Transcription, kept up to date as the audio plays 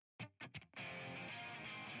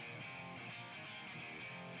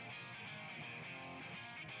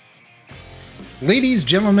Ladies,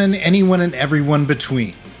 gentlemen, anyone and everyone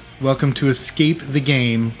between, welcome to Escape the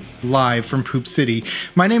Game, live from Poop City.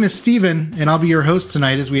 My name is Steven, and I'll be your host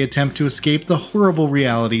tonight as we attempt to escape the horrible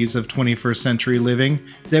realities of 21st century living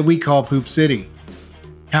that we call Poop City.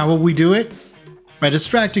 How will we do it? By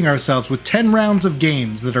distracting ourselves with 10 rounds of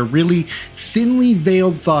games that are really thinly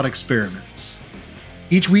veiled thought experiments.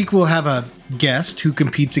 Each week we'll have a guest who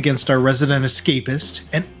competes against our resident escapist,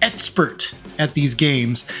 an expert at these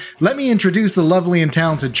games. Let me introduce the lovely and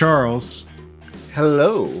talented Charles.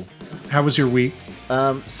 Hello. How was your week?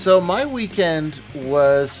 So my weekend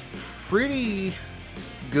was pretty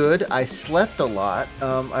good. I slept a lot.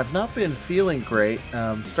 I've not been feeling great.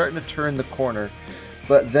 Starting to turn the corner.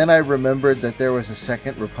 But then I remembered that there was a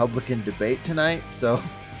second Republican debate tonight, so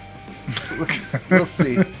we'll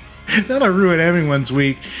see. That'll ruin everyone's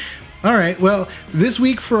week. All right, well, this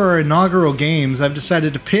week for our inaugural games, I've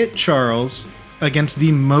decided to pit Charles against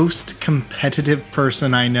the most competitive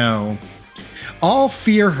person I know. All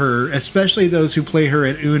fear her, especially those who play her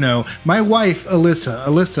at Uno. My wife, Alyssa.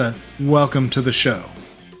 Alyssa, welcome to the show.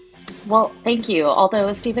 Well, thank you.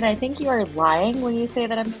 Although, Stephen, I think you are lying when you say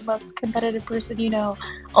that I'm the most competitive person you know,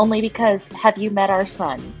 only because have you met our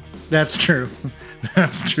son? That's true.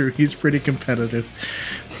 That's true. He's pretty competitive.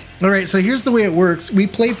 All right, so here's the way it works. We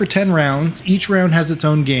play for 10 rounds. Each round has its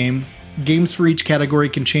own game. Games for each category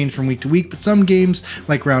can change from week to week, but some games,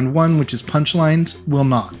 like round 1, which is punchlines, will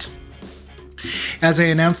not. As I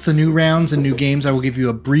announce the new rounds and new games, I will give you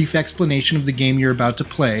a brief explanation of the game you're about to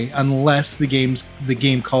play, unless the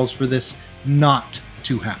game calls for this not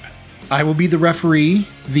to happen. I will be the referee,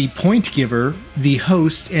 the point giver, the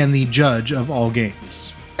host, and the judge of all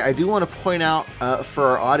games. I do want to point out for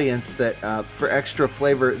our audience that for extra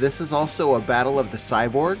flavor, this is also a battle of the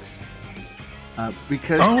cyborgs.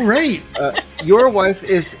 Because right. Your wife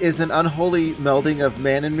is an unholy melding of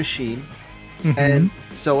man and machine, and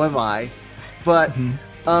so am I. But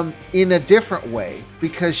in a different way,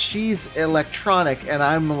 because she's electronic and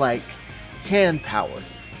I'm like hand powered.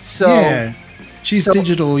 So yeah, she's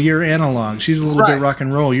digital, you're analog. She's a little bit rock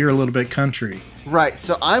and roll, you're a little bit country. Right.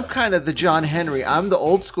 So I'm kind of the John Henry. I'm the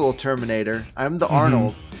old school Terminator. I'm the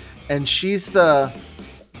Arnold, and she's the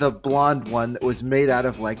blonde one that was made out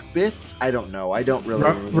of like bits. I don't know. I don't really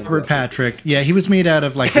remember. Robert Patrick. Yeah, he was made out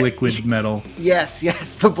of like liquid metal. Yes,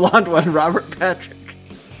 the blonde one, Robert Patrick.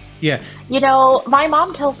 Yeah. You know, my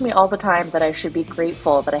mom tells me all the time that I should be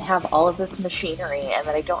grateful that I have all of this machinery and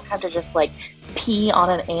that I don't have to just like pee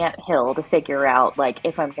on an anthill to figure out like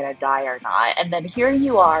if I'm going to die or not. And then here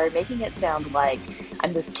you are making it sound like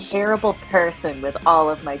I'm this terrible person with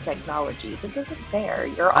all of my technology. This isn't fair.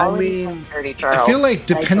 You're already dirty, Charles. I feel like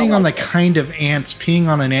depending on the kind of ants, peeing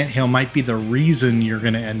on an anthill might be the reason you're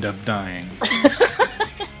going to end up dying.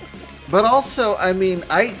 But also, I mean,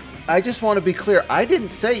 I just want to be clear. I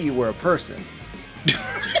didn't say you were a person.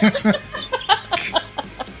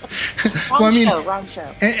 Wrong show.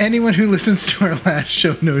 Anyone who listens to our last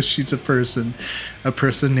show knows she's a person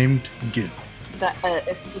named Gil.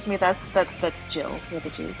 Excuse me, that's Jill with a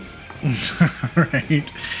G. All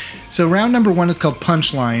right. So round number 1 is called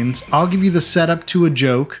Punchlines. I'll give you the setup to a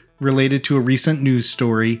joke related to a recent news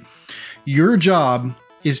story. Your job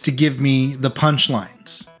is to give me the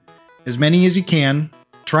punchlines. As many as you can.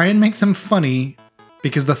 Try and make them funny,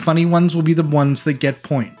 because the funny ones will be the ones that get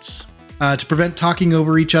points. To prevent talking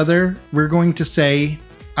over each other, we're going to say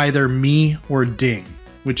either me or ding.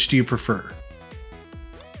 Which do you prefer?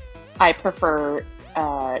 I prefer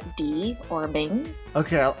D or Bing.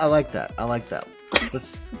 Okay, I like that.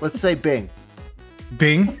 Let's say Bing.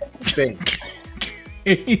 Bing? Bing.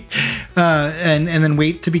 And then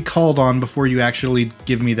wait to be called on before you actually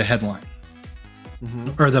give me the headline.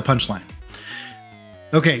 Or the punchline.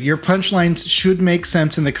 Okay, your punchlines should make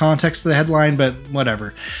sense in the context of the headline, but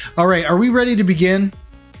whatever. All right, are we ready to begin?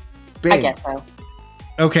 Bing. I guess so.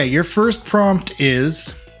 Okay, your first prompt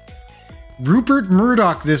is... Rupert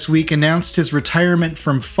Murdoch this week announced his retirement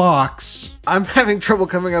from Fox. I'm having trouble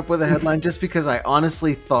coming up with a headline just because I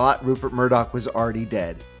honestly thought Rupert Murdoch was already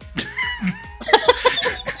dead.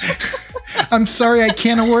 I'm sorry, I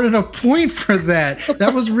can't award it a point for that.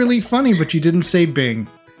 That was really funny, but you didn't say Bing.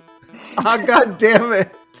 Oh, God damn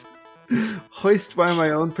it. Hoist by my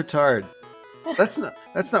own petard. That's not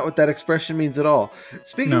what that expression means at all.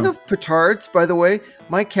 Speaking of petards, by the way,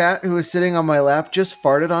 my cat who is sitting on my lap just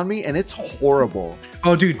farted on me, and it's horrible.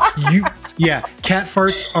 Oh, dude, cat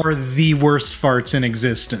farts are the worst farts in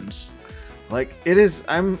existence. Like, it is,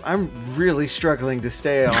 I'm really struggling to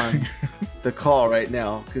stay on the call right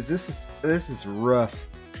now, because this is rough.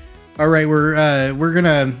 All right, we're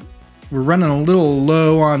gonna we're running a little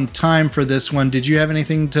low on time for this one. Did you have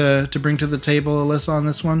anything to bring to the table, Alyssa, on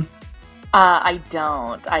this one? I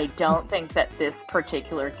don't. I don't think that this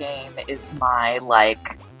particular game is my,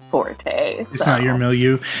 forte. It's not your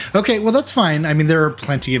milieu. Okay, well, that's fine. I mean, there are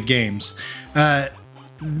plenty of games.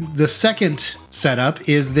 The second setup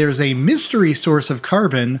is there's a mystery source of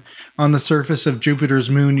carbon on the surface of Jupiter's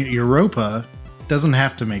moon Europa. Doesn't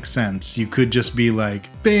have to make sense. You could just be like,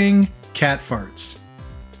 bing, cat farts.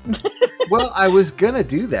 Well, I was going to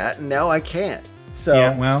do that, and now I can't. So,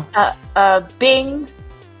 yeah, well. Bing.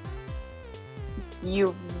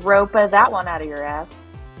 Europa that one out of your ass.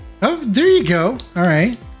 Oh, there you go. All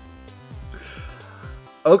right.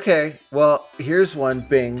 Okay, well, here's one,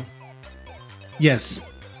 Bing. Yes.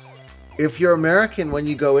 If you're American when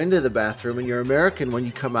you go into the bathroom and you're American when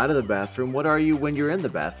you come out of the bathroom, what are you when you're in the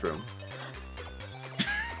bathroom?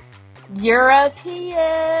 European.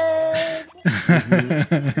 Yeah.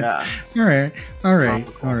 All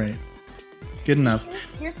right. Good enough.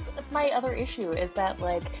 Here's my other issue is that,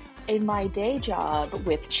 in my day job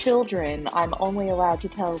with children, I'm only allowed to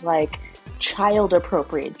tell,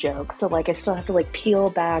 child-appropriate jokes. So, I still have to, peel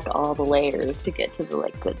back all the layers to get to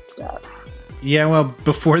the, good stuff. Yeah, well,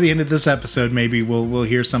 before the end of this episode, maybe we'll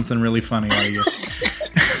hear something really funny out of you.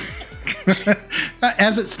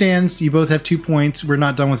 As it stands, you both have 2 points. We're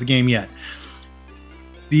not done with the game yet.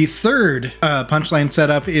 The third punchline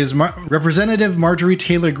setup is Representative Marjorie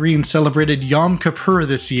Taylor Greene celebrated Yom Kippur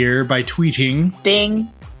this year by tweeting,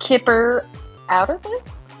 Bing Kipper out of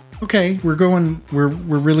this? Okay, we're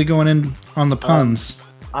really going in on the puns.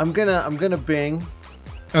 I'm gonna Bing.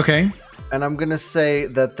 Okay. And I'm gonna say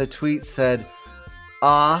that the tweet said,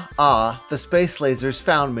 the space lasers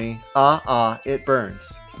found me. It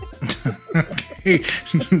burns. Okay,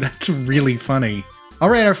 that's really funny. All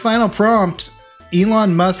right, our final prompt.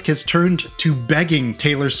 Elon Musk has turned to begging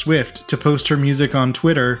Taylor Swift to post her music on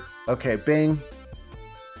Twitter. Okay, Bing.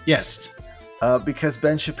 Yes. Because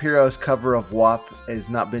Ben Shapiro's cover of WAP has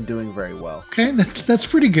not been doing very well. Okay, that's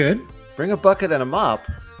pretty good. Bring a bucket and a mop.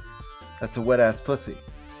 That's a wet-ass pussy.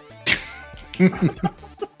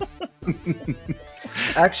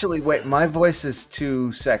 Actually, wait, my voice is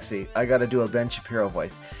too sexy. I gotta do a Ben Shapiro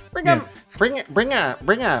voice. Bring a. Hold on.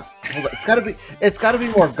 It's gotta be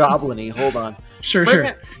more goblin-y. Hold on. Sure.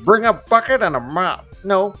 Bring a bucket and a mop.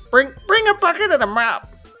 No, bring a bucket and a mop.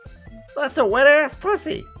 That's a wet-ass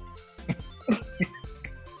pussy.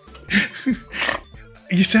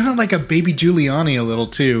 You sounded like a baby Giuliani a little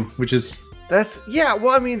too, which is... Yeah,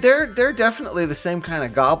 well, I mean, they're definitely the same kind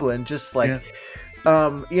of goblin, just like,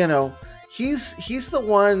 he's the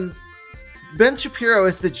one, Ben Shapiro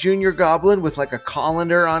is the junior goblin with a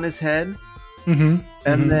colander on his head. Mm-hmm.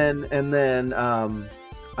 And then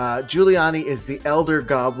Giuliani is the elder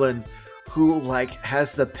goblin who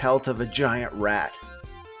has the pelt of a giant rat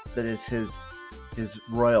that is his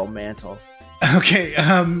royal mantle. Okay,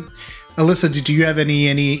 Alyssa, do you have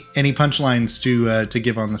any punchlines to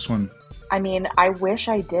give on this one? I mean, I wish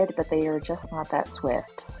I did, but they are just not that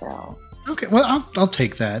swift, so... Okay, well, I'll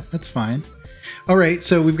take that. That's fine. All right,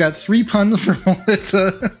 so we've got 3 puns from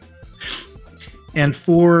Alyssa and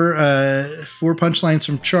 4 punchlines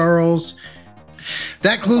from Charles.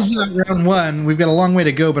 That closes out round 1. We've got a long way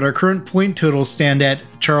to go, but our current point totals stand at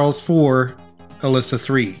Charles 4, Alyssa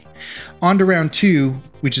 3. On to round 2,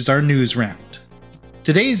 which is our news round.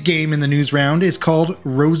 Today's game in the news round is called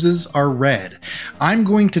Roses Are Red. I'm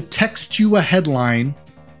going to text you a headline,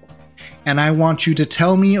 and I want you to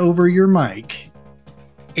tell me over your mic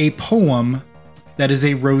a poem that is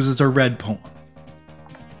a Roses Are Red poem.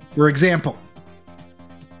 For example,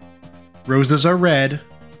 Roses are red.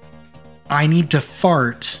 I need to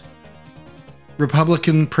fart.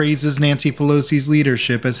 Republican praises Nancy Pelosi's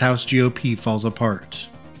leadership as House GOP falls apart.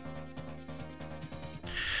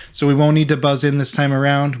 So we won't need to buzz in this time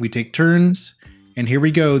around. We take turns. And here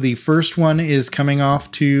we go. The first one is coming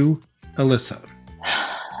off to Alyssa.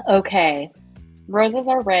 Okay. Roses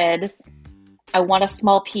are red. I want a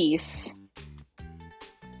small piece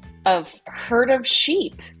of herd of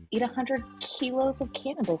sheep. Eat 100 kilos of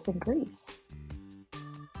cannabis in Greece.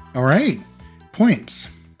 All right. Points.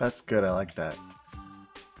 That's good. I like that.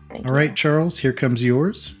 All right, Charles, here comes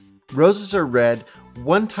yours. Roses are red.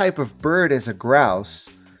 One type of bird is a grouse.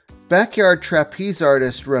 Backyard trapeze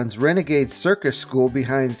artist runs renegade circus school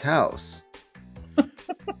behind his house.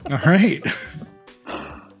 All right.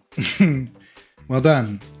 Well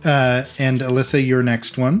done. And Alyssa, your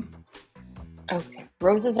next one. Okay.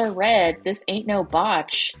 Roses are red. This ain't no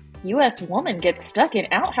botch. U.S. woman gets stuck in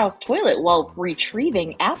outhouse toilet while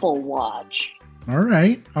retrieving Apple Watch. All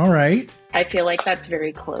right. I feel like that's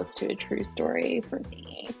very close to a true story for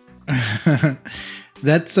me.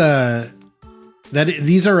 That's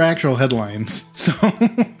these are actual headlines. So,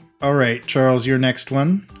 all right, Charles, your next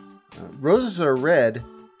one. Roses are red.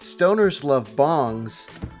 Stoners love bongs.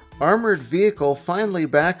 Armored vehicle finally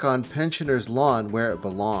back on pensioner's lawn where it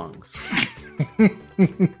belongs. All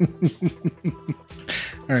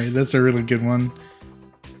right, that's a really good one.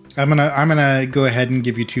 I'm gonna go ahead and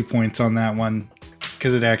give you 2 points on that one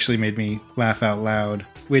because it actually made me laugh out loud.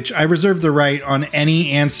 Which I reserve the right on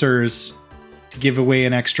any answers to give away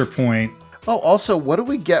an extra point. Oh, also, what do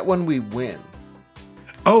we get when we win?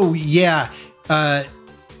 Oh yeah,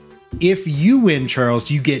 if you win,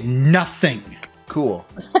 Charles, you get nothing. Cool.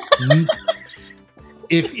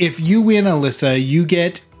 If you win, Alyssa, you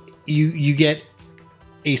get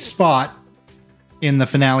a spot in the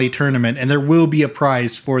finale tournament, and there will be a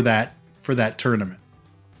prize for that tournament.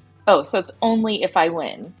 Oh, so it's only if I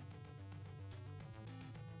win.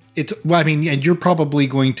 And you're probably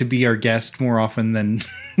going to be our guest more often than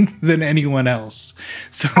anyone else.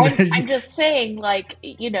 So I'm just saying, like,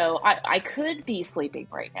 I could be sleeping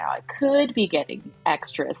right now. I could be getting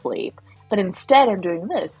extra sleep, but instead I'm doing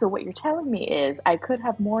this. So what you're telling me is I could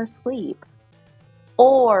have more sleep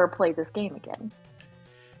or play this game again.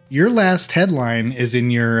 Your last headline is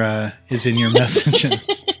in your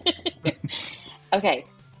messages. Okay.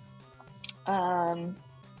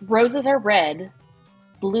 Roses are red.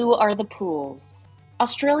 Blue are the pools.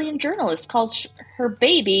 Australian journalist calls her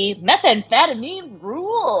baby methamphetamine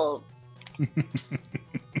rules. All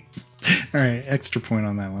right, extra point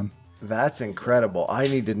on that one. That's incredible. I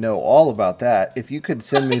need to know all about that. If you could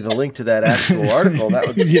send me the link to that actual article, that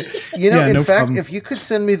would be... in fact, problem. If you could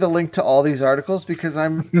send me the link to all these articles, because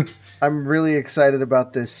I'm really excited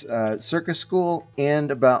about this circus school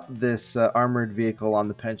and about this armored vehicle on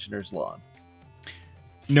the pensioner's lawn.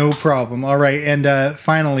 No problem. All right. And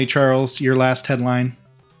finally, Charles, your last headline.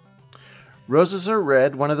 Roses are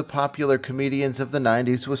red. One of the popular comedians of the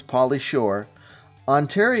 90s was Pauly Shore.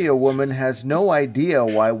 Ontario woman has no idea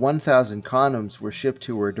why 1,000 condoms were shipped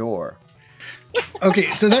to her door.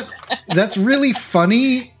 Okay, so that's really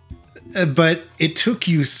funny, but it took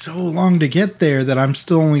you so long to get there that I'm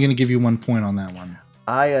still only going to give you 1 point on that one.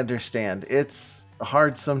 I understand. It's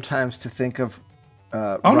hard sometimes to think of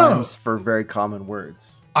rhymes for very common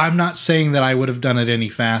words. I'm not saying that I would have done it any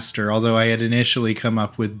faster, although I had initially come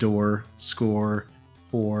up with door, score,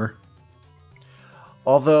 or.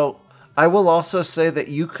 Although, I will also say that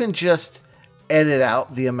you can just edit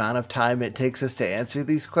out the amount of time it takes us to answer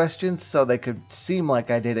these questions so they could seem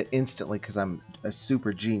like I did it instantly because I'm a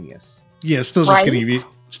super genius. Yeah, still just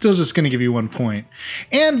going to give you 1 point.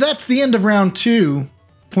 And that's the end of round 2.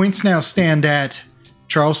 Points now stand at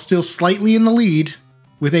Charles still slightly in the lead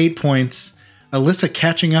with 8 points. Alyssa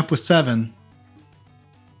catching up with 7.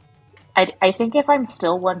 I think if I'm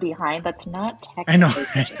still one behind, that's not technically. I know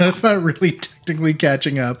that's not really technically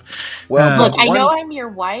catching up. Well, look, I know I'm your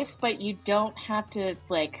wife, but you don't have to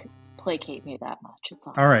placate me that much. It's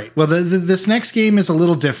all right. Well, this next game is a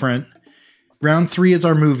little different. Round 3 is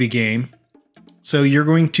our movie game, so you're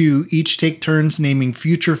going to each take turns naming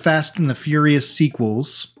future Fast and the Furious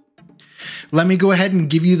sequels. Let me go ahead and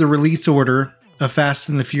give you the release order of Fast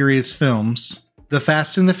and the Furious films. The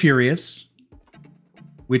Fast and the Furious,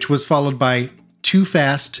 which was followed by Too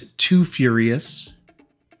Fast, Too Furious,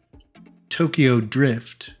 Tokyo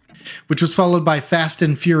Drift, which was followed by Fast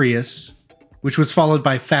and Furious, which was followed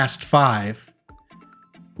by Fast 5,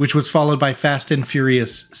 which was followed by Fast and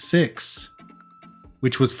Furious 6,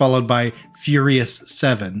 which was followed by Furious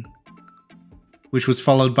 7, which was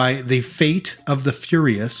followed by The Fate of the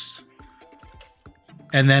Furious,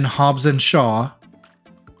 and then Hobbs and Shaw,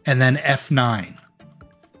 and then F9.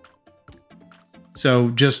 So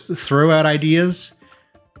just throw out ideas.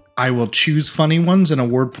 I will choose funny ones and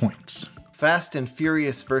award points. Fast and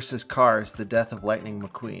Furious versus Cars, The Death of Lightning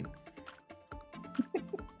McQueen.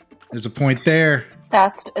 There's a point there.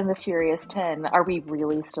 Fast and the Furious 10. Are we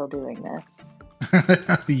really still doing this?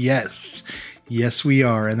 Yes. Yes, we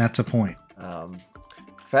are. And that's a point.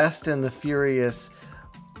 Fast and the Furious.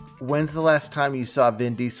 When's the last time you saw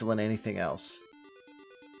Vin Diesel in anything else?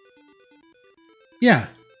 Yeah.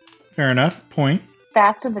 Fair enough. Point.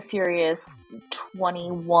 Fast and the Furious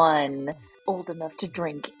 21. Old enough to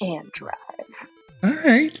drink and drive. All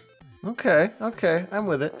right. Okay. I'm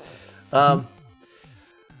with it.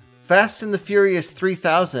 Fast and the Furious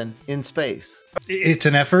 3000 in space. It's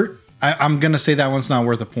an effort. I'm going to say that one's not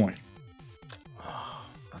worth a point.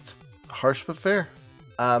 That's harsh but fair.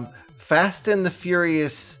 Fast and the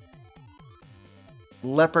Furious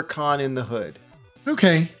Leprechaun in the Hood.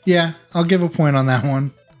 Okay. Yeah, I'll give a point on that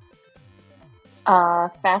one.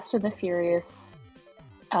 Fast and the Furious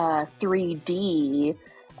 3D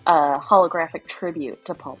holographic tribute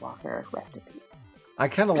to Paul Walker. Rest in peace. I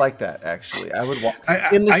kind of like that, actually. I would I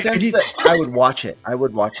that I would watch it. I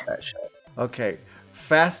would watch that show. Okay,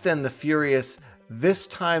 Fast and the Furious. This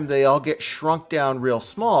time they all get shrunk down real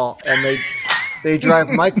small, and they drive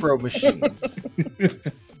micro machines.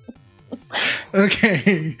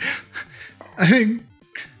 Okay, I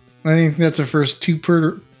think that's our first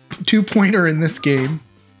two-pointer in this game.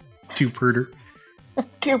 Two-perter.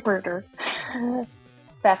 Two-perter.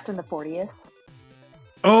 Fast and the 40th.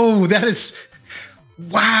 Oh, that is...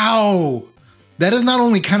 Wow! That is not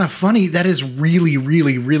only kind of funny, that is really,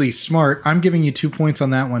 really, really smart. I'm giving you 2 points on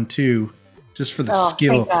that one, too. Just for the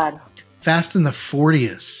skill. Thank God. Fast and the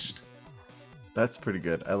 40th. That's pretty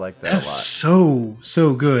good. I like that That's a lot.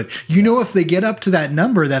 so good. You know, if they get up to that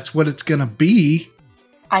number, that's what it's going to be.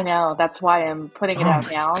 I know. That's why I'm putting it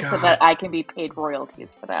out now so that I can be paid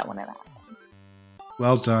royalties for that when it happens.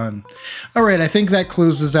 Well done. All right, I think that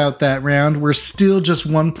closes out that round. We're still just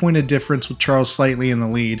 1 point of difference with Charles slightly in the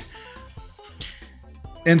lead.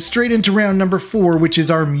 And straight into round number 4, which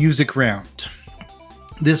is our music round.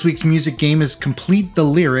 This week's music game is Complete the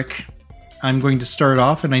Lyric. I'm going to start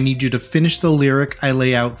off, and I need you to finish the lyric I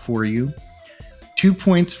lay out for you. 2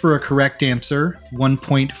 points for a correct answer, 1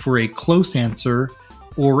 point for a close answer,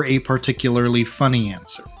 or a particularly funny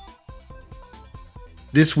answer.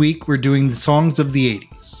 This week, we're doing the songs of the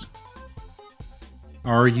 80s.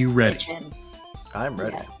 Are you ready? I'm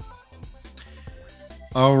ready. Yes.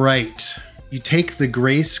 All right. You take the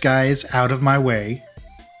gray skies out of my way.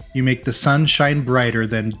 You make the sun shine brighter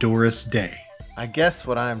than Doris Day. I guess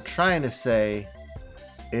what I'm trying to say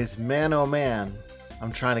is, man, oh man,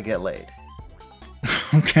 I'm trying to get laid.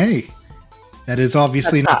 Okay. That is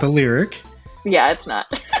obviously not the lyric. Yeah, it's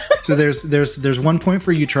not. So there's 1 point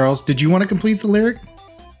for you, Charles. Did you want to complete the lyric,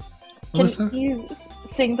 Alyssa? Can you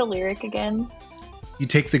sing the lyric again? You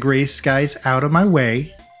take the gray skies out of my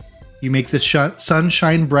way. You make the sun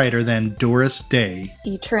shine brighter than Doris Day.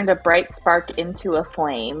 You turned a bright spark into a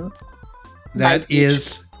flame. That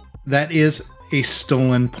is a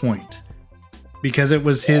stolen point. Because it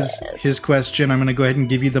was his question, I'm going to go ahead and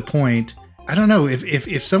give you the point. I don't know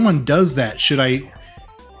if someone does that, should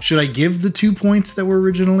I give the 2 points that were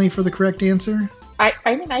originally for the correct answer?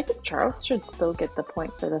 I mean, I think Charles should still get the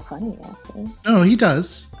point for the funny answer. No, he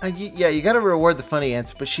does. Yeah, you got to reward the funny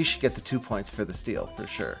answer, but she should get the 2 points for the steal, for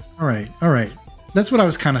sure. All right. That's what I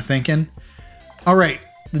was kind of thinking. All right,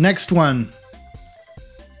 the next one.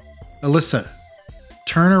 Alyssa,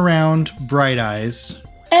 turn around, bright eyes.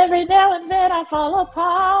 Every now and then I fall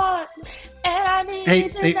apart, and I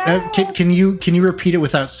need to know. Can you repeat it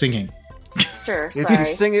without singing? Sure, If sorry.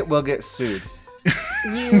 you sing it, we'll get sued.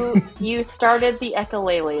 You started the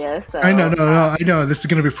echolalia, so I know. I know. This is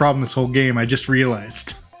going to be a problem this whole game. I just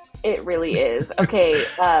realized. it really is. Okay,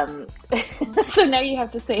 so now you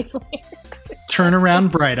have to say the lyrics. Turn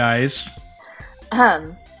around, bright eyes.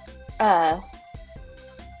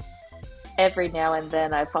 Every now and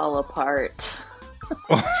then I fall apart.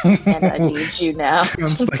 And I need you now.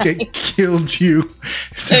 Sounds like it killed you.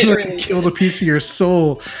 Sounds like it killed a piece of your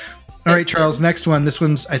soul. All right, Charles, next one. This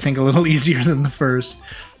one's, I think, a little easier than the first.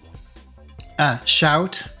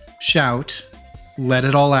 Shout, shout, let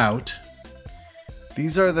it all out.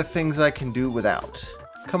 These are the things I can do without.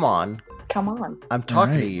 Come on. I'm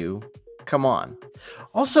talking to you. Come on.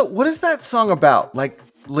 Also, what is that song about? Like,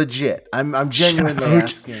 legit. I'm genuinely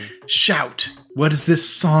asking. Shout. What is this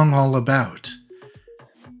song all about?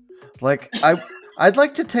 Like, I'd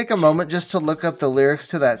like to take a moment just to look up the lyrics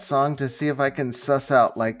to that song to see if I can suss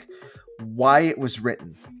out, like, why it was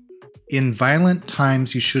written. In violent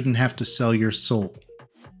times, you shouldn't have to sell your soul.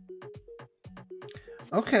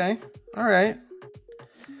 Okay. All right.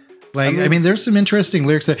 Like, I mean, there's some interesting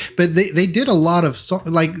lyrics, but they did a lot of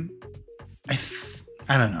like,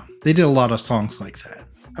 I don't know. They did a lot of songs like that.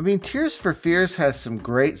 I mean, Tears for Fears has some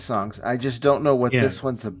great songs. I just don't know what this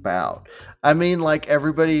one's about. I mean, like,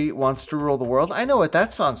 Everybody Wants to Rule the World. I know what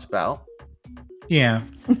that song's about. Yeah.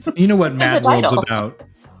 You know what Mad World's about.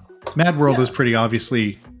 Mad World is pretty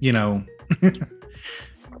obviously, you know.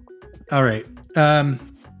 All right.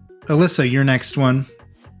 Alyssa, your next one.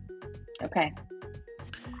 Okay.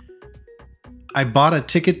 I bought a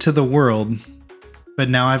ticket to the world, but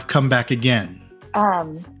now I've come back again.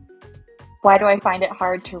 Why do I find it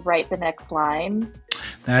hard to write the next line?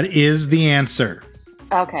 That is the answer.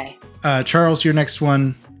 Okay. Charles, your next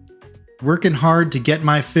one. Working hard to get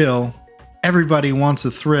my fill. Everybody wants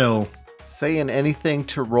a thrill. Saying anything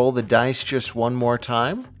to roll the dice just one more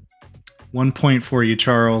time? 1 point for you,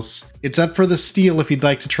 Charles. It's up for the steal if you'd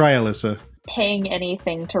like to try, Alyssa. paying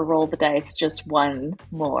anything to roll the dice just one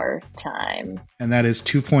more time. And that is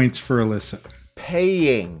 2 points for Alyssa.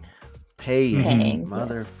 Paying. Paying,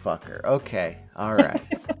 Motherfucker. Yes. Okay. All right.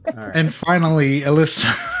 And finally,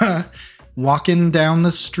 Alyssa, walking down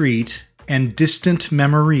the street and distant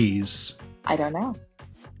memories. I don't know.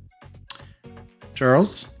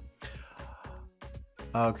 Charles?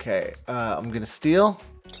 Okay. I'm going to steal.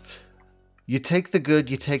 You take the good,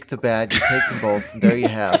 you take the bad, you take them both, and there you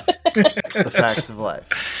have the facts of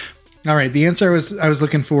life. All right. The answer I was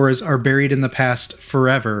looking for is "Are Buried in the Past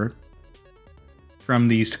Forever" from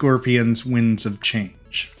the Scorpions' "Winds of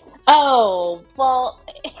Change." Oh, well.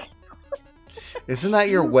 Isn't that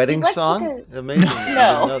your wedding song? Amazing.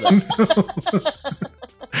 No. I didn't know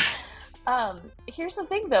that. Here's the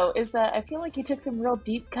thing, though, is that I feel like you took some real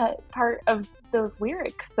deep cut part of those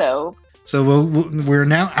lyrics, though. So we're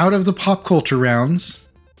now out of the pop culture rounds.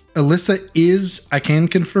 Alyssa is, I can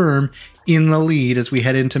confirm, in the lead as we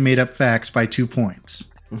head into Made Up Facts by 2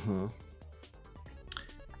 points. Mm-hmm.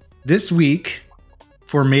 This week,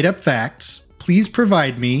 for Made Up Facts, please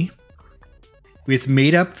provide me with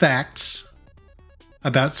made up facts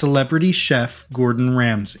about celebrity chef Gordon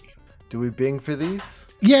Ramsay. Do we Bing for these?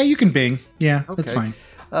 Yeah, you can Bing. Yeah, okay. That's fine.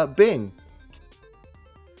 Bing.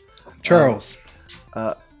 Charles.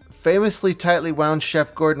 Famously tightly wound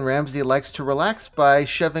chef Gordon Ramsay likes to relax by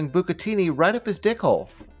shoving bucatini right up his dick hole.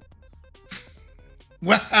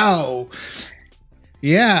 Wow.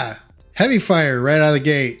 Yeah. Heavy fire right out of the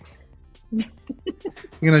gate. I'm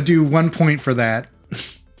going to do 1 point for that.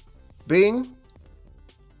 Bing.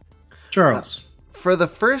 Charles. For the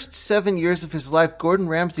first 7 years of his life, Gordon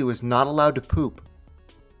Ramsay was not allowed to poop.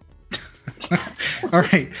 All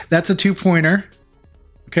right. That's a 2-pointer.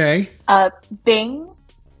 Okay. Bing.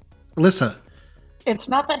 Alyssa. It's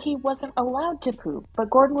not that he wasn't allowed to poop, but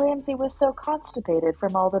Gordon Ramsay was so constipated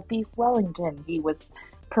from all the beef Wellington he was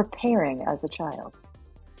preparing as a child.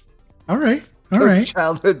 All right. Those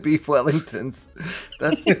childhood beef Wellingtons.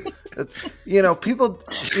 That's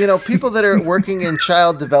people that are working in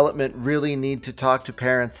child development really need to talk to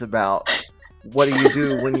parents about what do you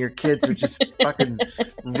do when your kids are just fucking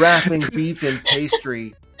wrapping beef in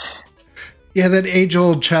pastry. Yeah, that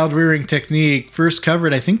age-old child-rearing technique first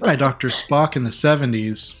covered, I think, by Dr. Spock in the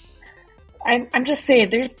 70s. I'm just saying,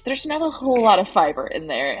 there's not a whole lot of fiber in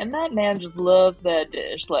there, and that man just loves that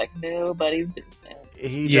dish like nobody's business.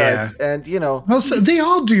 He does, and Well, so they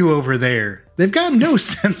all do over there. They've got no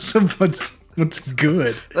sense of what's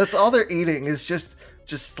good. That's all they're eating is just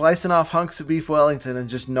slicing off hunks of beef Wellington and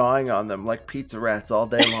just gnawing on them like pizza rats all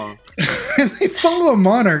day long. They follow a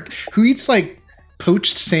monarch who eats like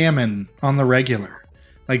poached salmon on the regular.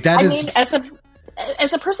 Like that is. I mean,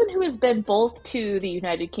 as a person who has been both to the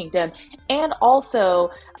United Kingdom and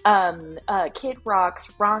also Kid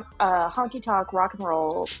Rock's Honky Tonk Rock and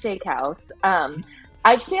Roll Steakhouse,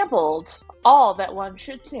 I've sampled all that one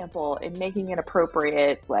should sample in making an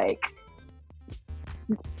appropriate,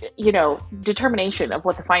 determination of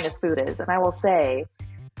what the finest food is. And I will say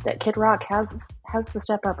that Kid Rock has the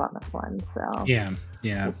step up on this one. So yeah.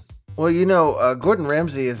 Well, Gordon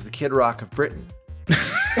Ramsay is the Kid Rock of Britain.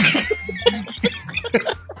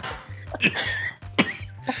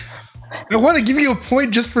 I want to give you a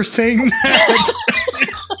point just for saying that.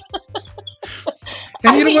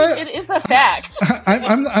 And you know what? It is a fact.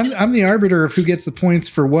 I'm the arbiter of who gets the points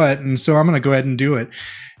for what, and so I'm going to go ahead and do it.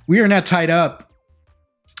 We are now tied up.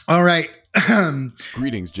 All right.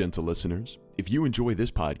 Greetings, gentle listeners. If you enjoy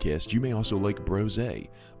this podcast, you may also like Brose, a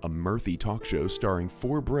mirthy talk show starring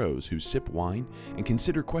 4 bros who sip wine and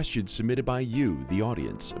consider questions submitted by you, the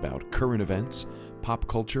audience, about current events, pop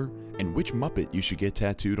culture, and which Muppet you should get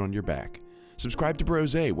tattooed on your back. Subscribe to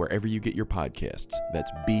Brose wherever you get your podcasts.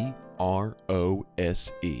 That's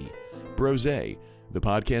BROSE. Brose, the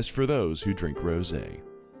podcast for those who drink rosé.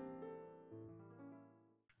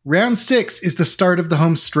 Round 6 is the start of the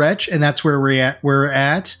home stretch, and that's where we're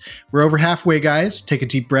at. We're over halfway, guys. Take a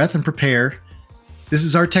deep breath and prepare. This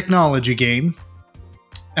is our technology game.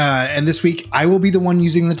 And this week, I will be the one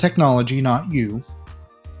using the technology, not you.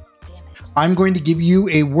 Damn it. I'm going to give you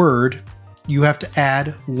a word. You have to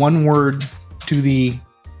add one word to the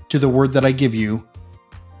word that I give you.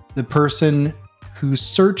 The person whose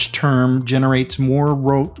search term generates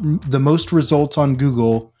the most results on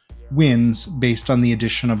Google wins based on the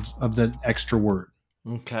addition of the extra word.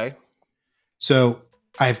 Okay. So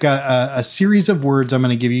I've got a series of words I'm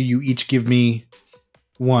going to give you. You each give me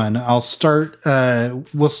one. I'll start.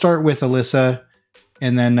 We'll start with Alyssa,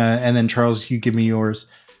 and then Charles, you give me yours.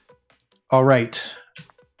 All right.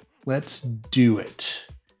 Let's do it.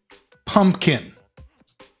 Pumpkin.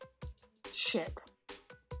 Shit.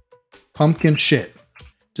 pumpkin shit.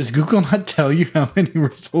 Does Google not tell you how many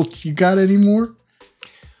results you got anymore?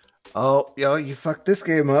 Oh, yo, you fucked this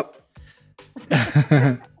game up.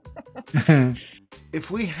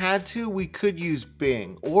 If we had to, we could use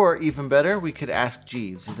Bing. Or even better, we could ask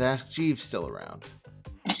Jeeves. Is Ask Jeeves still around?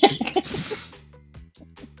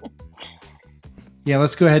 Yeah,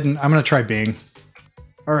 let's go ahead and I'm going to try Bing.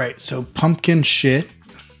 All right, so pumpkin shit.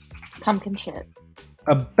 Pumpkin shit.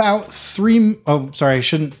 About 3... Oh, sorry, I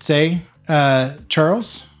shouldn't say.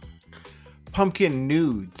 Charles? Pumpkin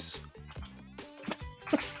nudes.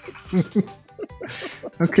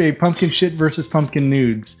 Okay, pumpkin shit versus pumpkin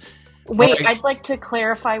nudes. Wait, Right. I'd like to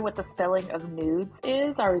clarify what the spelling of nudes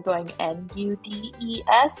is. Are we going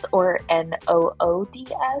Nudes or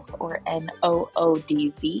Noods or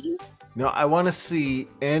Noodz? No, I want to see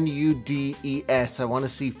Nudes. I want to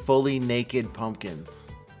see fully naked pumpkins.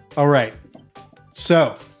 All right.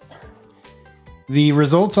 So, the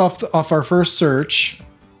results off our first search,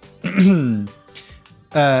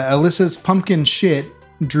 Alyssa's pumpkin shit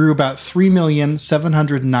drew about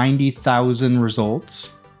 3,790,000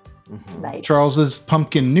 results. Nice. Charles's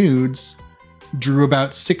pumpkin nudes drew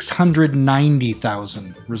about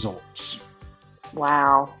 690,000 results.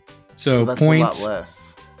 Wow. So that's points a lot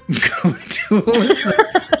less. go to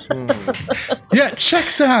Alyssa. Yeah, it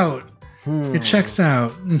checks out. It checks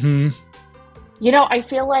out. Mm-hmm. You know, I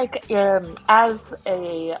feel like as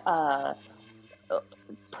a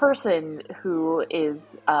person who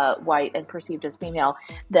is white and perceived as female,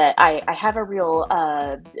 that I have a real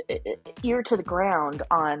ear to the ground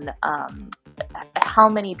on how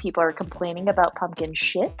many people are complaining about pumpkin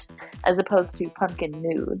shit as opposed to pumpkin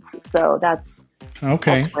nudes. So that's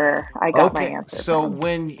where I got my answer. So from.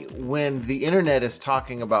 when the internet is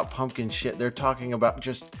talking about pumpkin shit, they're talking about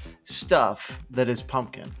just stuff that is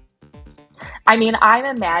pumpkin. I mean, I'm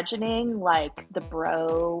imagining like the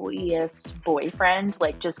broiest boyfriend,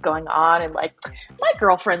 like just going on and like, my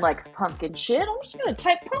girlfriend likes pumpkin shit. I'm just gonna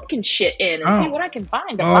type pumpkin shit in and see what I can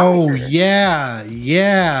find about her.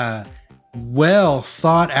 Yeah. Well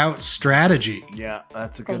thought out strategy. Yeah,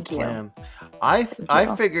 that's a good Thank you. plan. I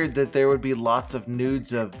you. figured that there would be lots of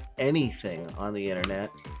nudes of anything on the internet,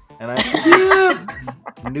 and I figured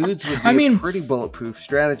nudes would be a pretty bulletproof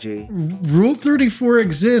strategy. Rule 34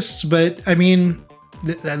 exists, but I mean,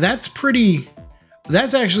 that's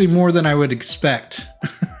actually more than I would expect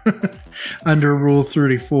under Rule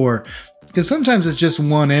 34, because sometimes it's just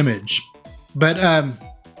one image. But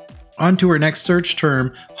on to our next search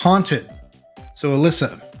term, haunted. So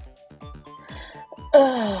Alyssa.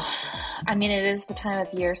 I mean, it is the time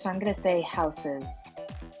of year, so I'm going to say houses.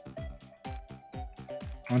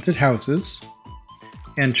 Haunted houses.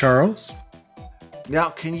 And Charles? Now,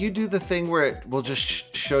 can you do the thing where it will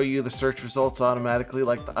just show you the search results automatically,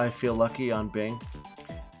 like the I Feel Lucky on Bing?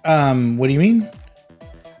 What do you mean?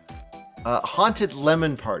 Haunted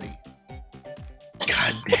lemon party.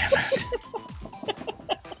 God damn it.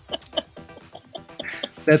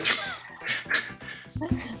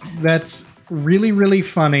 That's really, really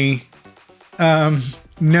funny.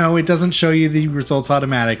 No, it doesn't show you the results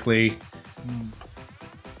automatically.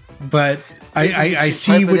 But I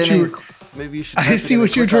see what you. Maybe you should. I see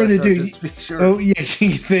what you're trying to do. Just to be sure. Oh yeah,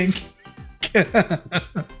 you think? Just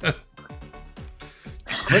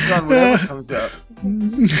click on whatever comes up.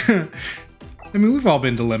 I mean, we've all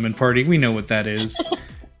been to Lemon Party. We know what that is.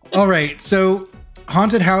 All right, so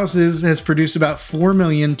Haunted Houses has produced about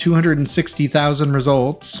 4,260,000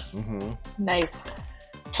 results. Mm-hmm. Nice.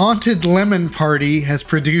 Haunted Lemon Party has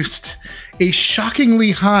produced a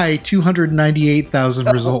shockingly high 298,000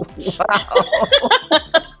 results. Wow.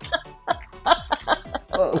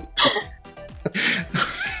 Oh.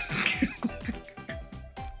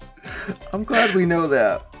 I'm glad we know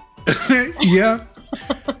that. Yeah.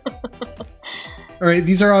 All right,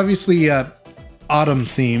 these are obviously autumn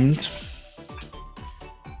themed.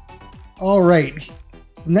 All right.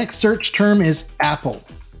 Next search term is apple.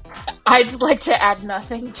 I'd like to add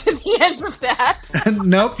nothing to the end of that.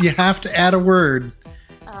 Nope, you have to add a word.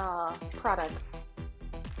 Products.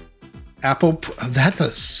 Apple. That's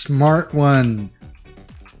a smart one.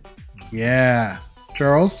 Yeah.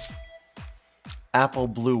 Charles? Apple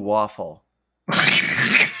blue waffle.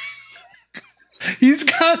 He's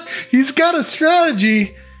got a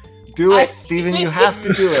strategy. Do it, Steven. You have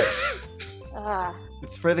to do it. Ah.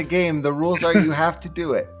 It's for the game. The rules are you have to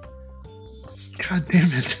do it. God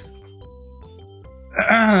damn it.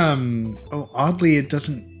 Oh, oddly, it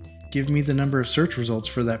doesn't give me the number of search results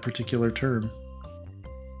for that particular term.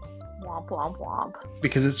 Womp womp womp.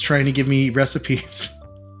 Because it's trying to give me recipes.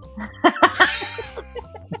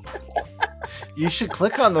 You should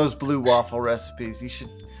click on those blue waffle recipes. You should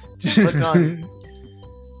Click on.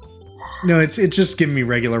 No, it's just giving me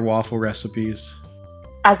regular waffle recipes.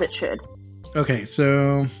 As it should. Okay,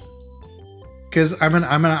 so because I'm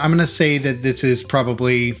gonna say that this is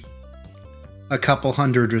probably a couple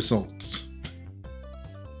hundred results.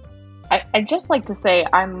 I'd just like to say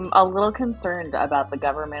I'm a little concerned about the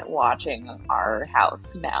government watching our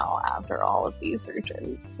house now after all of these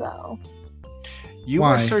searches. So You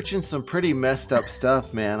Why? were searching some pretty messed up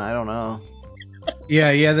stuff, man. I don't know.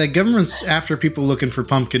 Yeah, the government's after people looking for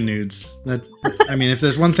pumpkin nudes. That I mean, if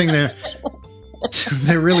there's one thing they're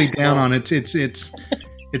really down on, it's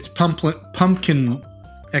pumpkin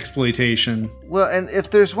exploitation. Well, and if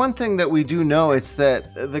there's one thing that we do know, it's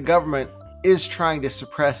that the government is trying to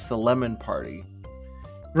suppress the lemon party.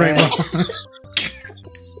 Right. Well,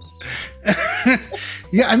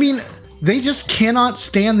 yeah, I mean, they just cannot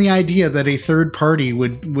stand the idea that a third party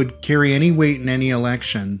would carry any weight in any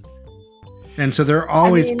election. And so they're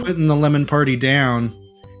always putting the lemon party down.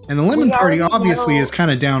 And the lemon party obviously is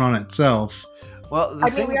kind of down on itself. Well, we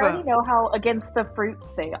already know how against the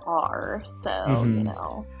fruits they are. So, you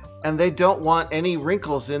know. And they don't want any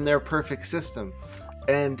wrinkles in their perfect system.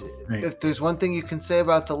 And if there's one thing you can say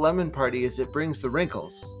about the lemon party is it brings the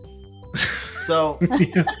wrinkles. So,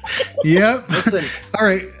 yep. Listen. All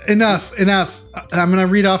right, enough. I'm gonna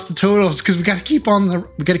read off the totals because we got to keep on the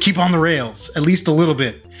rails at least a little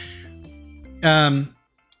bit.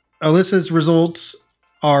 Alyssa's results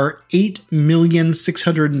are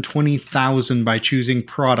 8,620,000 by choosing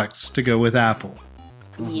products to go with Apple.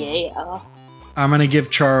 Yeah. I'm gonna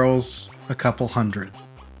give Charles a couple hundred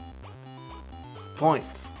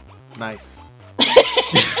points. Nice.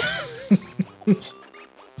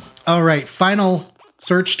 All right, final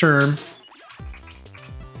search term.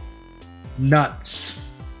 Nuts.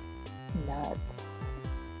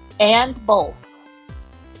 And bolts.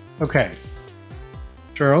 Okay.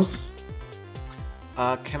 Charles?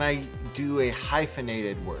 Can I do a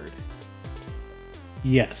hyphenated word?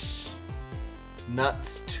 Yes.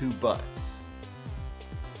 Nuts to butts.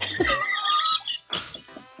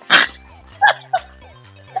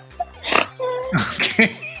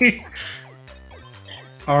 Okay.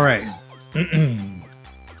 All right.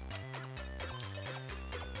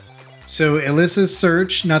 So Alyssa's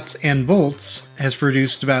search, nuts and bolts, has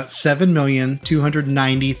produced about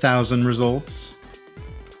 7,290,000 results.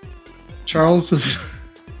 Charles's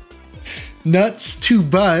nuts to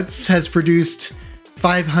butts has produced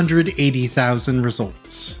 580,000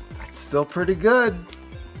 results. That's still pretty good.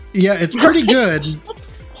 Yeah, it's pretty good.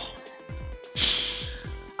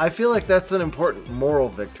 I feel like that's an important moral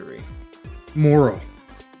victory. Moral.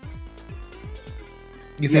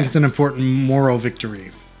 You think it's an important moral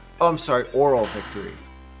victory? Oh, I'm sorry, oral victory.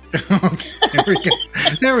 Okay, there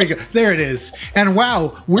we go. There it is. And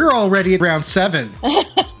wow, we're already at round 7.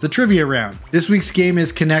 The trivia round. This week's game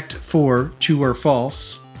is Connect 4, True or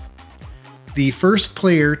False. The first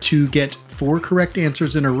player to get 4 correct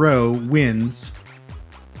answers in a row wins.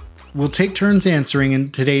 We'll take turns answering,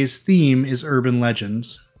 and today's theme is urban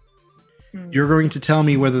legends. You're going to tell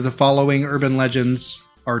me whether the following urban legends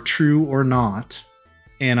are true or not.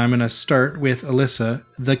 And I'm going to start with Alyssa,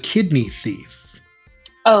 the kidney thief.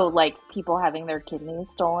 Oh, like people having their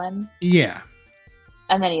kidneys stolen? Yeah.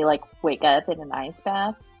 And then you wake up in an ice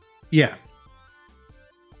bath? Yeah.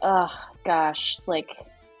 Ugh, gosh.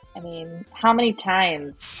 How many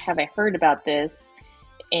times have I heard about this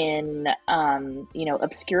in,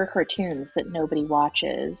 obscure cartoons that nobody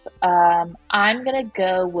watches? I'm going to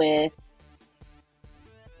go with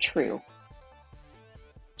true.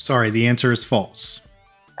 Sorry, the answer is false.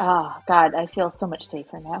 Oh, God, I feel so much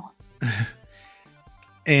safer now.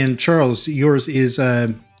 And Charles, yours is,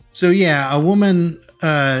 a woman,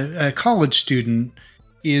 a college student,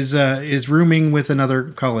 is rooming with another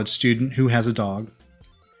college student who has a dog.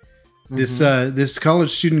 Mm-hmm. This college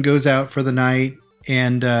student goes out for the night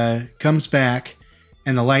and comes back,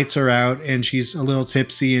 and the lights are out, and she's a little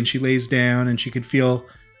tipsy, and she lays down, and she could feel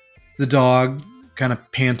the dog kind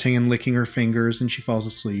of panting and licking her fingers, and she falls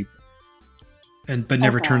asleep. But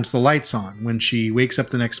never turns the lights on. When she wakes up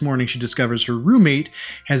the next morning, she discovers her roommate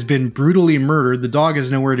has been brutally murdered. The dog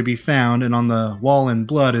is nowhere to be found, and on the wall in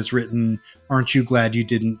blood is written, "Aren't you glad you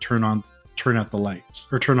didn't turn on the lights?"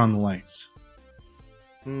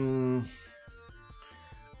 I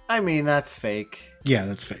mean, that's fake. Yeah,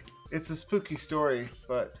 that's fake. It's a spooky story,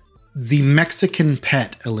 but... The Mexican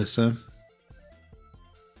pet, Alyssa.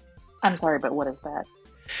 I'm sorry, but what is that?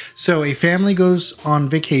 So a family goes on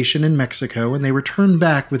vacation in Mexico and they return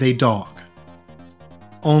back with a dog.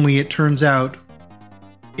 Only it turns out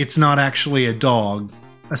it's not actually a dog,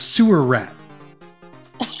 a sewer rat.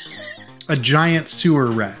 A giant sewer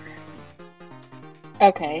rat.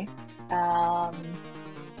 Okay.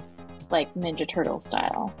 Like Ninja Turtle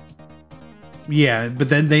style. Yeah, but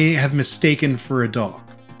then they have mistaken for a dog.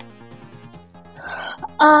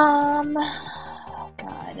 God,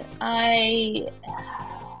 I'm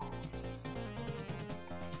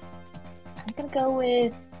gonna go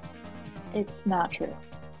with it's not true.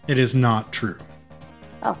 It is not true.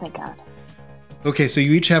 Oh, thank God. Okay, so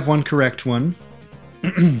you each have one correct one.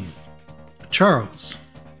 Charles,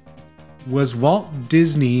 was Walt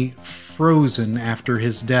Disney frozen after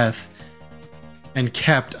his death and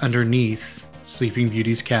kept underneath Sleeping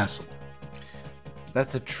Beauty's castle?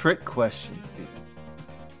 That's a trick question, Stephen.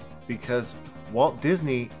 Because Walt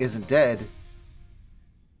Disney isn't dead.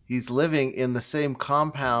 He's living in the same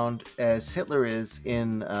compound as Hitler is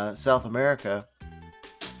in South America.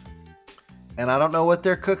 And I don't know what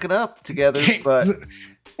they're cooking up together, but...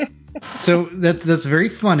 So that's very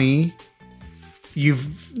funny.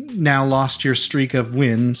 You've now lost your streak of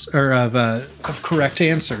wins, or of correct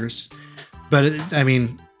answers. But, I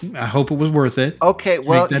mean, I hope it was worth it. Okay,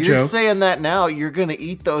 well, you're joke. saying that now. You're going to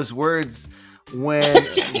eat those words when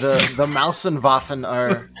the Mausenwaffen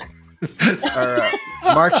are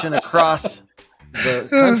marching across the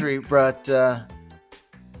country. But,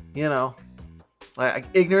 you know, like,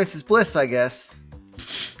 ignorance is bliss, I guess.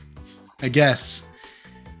 I guess.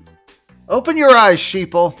 Open your eyes,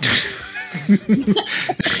 sheeple.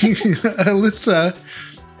 Alyssa,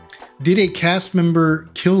 did a cast member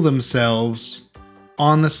kill themselves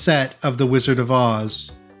on the set of The Wizard of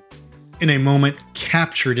Oz in a moment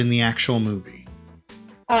captured in the actual movie?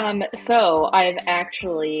 So I've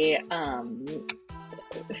actually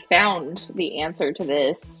found the answer to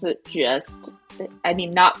this.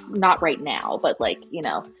 Not right now, but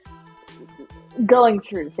going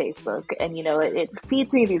through Facebook, and it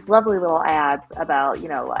feeds me these lovely little ads about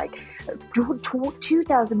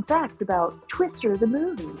 2,000 facts about Twister the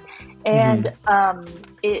movie, and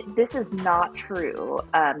this is not true.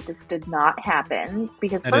 This did not happen,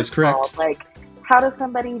 because that is first correct. of all, how does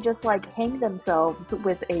somebody just hang themselves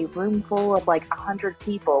with a room full of 100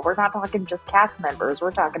 people? We're not talking just cast members. We're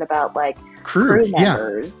talking about crew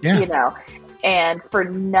members, Yeah. And for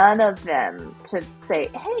none of them to say,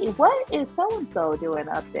 "Hey, what is so and so doing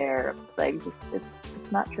up there?"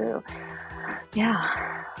 It's not true.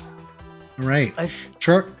 Yeah. Right.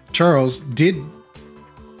 Charles,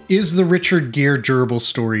 is the Richard Gere gerbil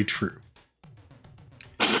story true?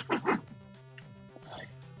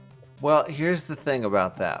 Well, here's the thing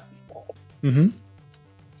about that. Mm-hmm.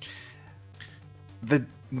 The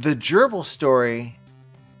gerbil story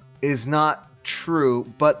is not true,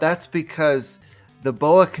 but that's because the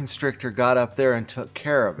boa constrictor got up there and took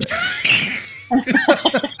care of it.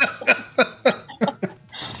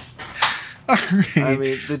 All right. I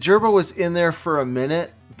mean, the gerbil was in there for a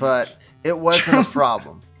minute, but it wasn't a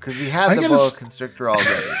problem because he had the boa constrictor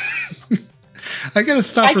already. I gotta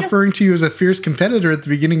stop referring to you as a fierce competitor at the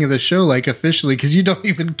beginning of the show, officially, because you don't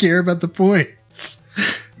even care about the points.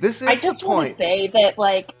 I just want to say that,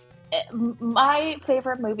 my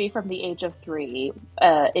favorite movie from the age of 3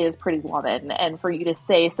 is Pretty Woman, and for you to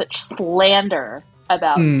say such slander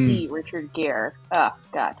about the Richard Gere, oh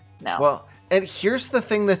God, no. Well, and here's the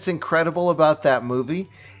thing that's incredible about that movie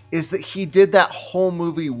is that he did that whole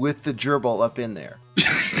movie with the gerbil up in there.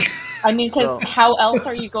 I mean, because how else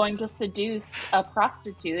are you going to seduce a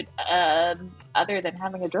prostitute other than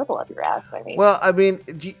having a gerbil up your ass? I mean, well, I mean,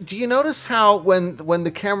 do you notice how when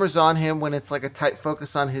the camera's on him, when it's a tight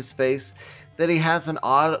focus on his face, that he has an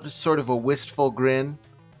odd sort of a wistful grin?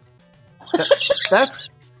 That's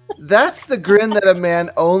the grin that a man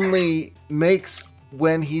only makes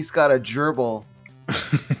when he's got a gerbil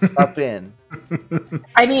up in.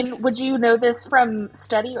 I mean, would you know this from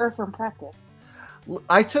study or from practice?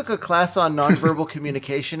 I took a class on nonverbal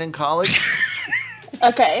communication in college.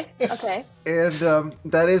 Okay. And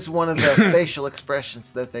that is one of the facial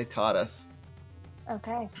expressions that they taught us.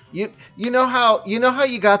 Okay. You know how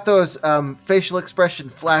you got those facial expression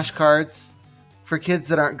flashcards for kids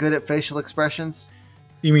that aren't good at facial expressions?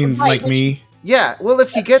 You mean like me? Yeah. Well,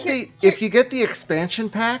 if you get the expansion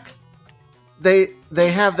pack, they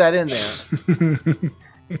have that in there.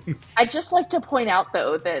 I'd just like to point out,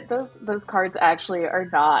 though, that those cards actually are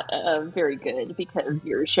not very good, because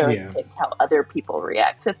you're showing kids how other people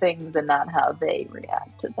react to things and not how they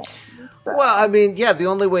react to things. So. Well, I mean, yeah, the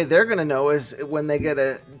only way they're going to know is when they get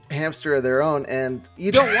a hamster of their own, and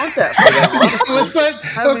you don't want that for them.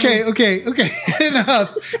 Okay.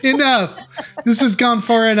 Enough. This has gone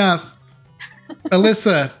far enough.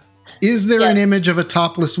 Alyssa, is there an image of a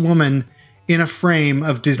topless woman in a frame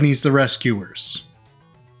of Disney's The Rescuers?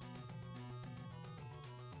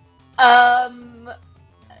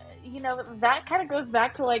 that kind of goes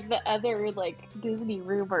back to like the other like Disney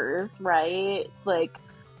rumors, right? Like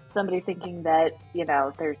somebody thinking that,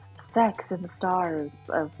 there's sex in the stars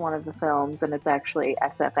of one of the films and it's actually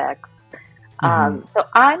SFX. So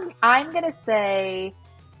I'm gonna say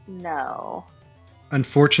no.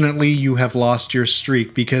 Unfortunately, you have lost your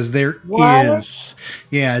streak because there What? is,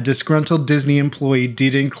 a disgruntled Disney employee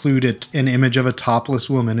did include an image of a topless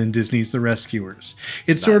woman in Disney's The Rescuers.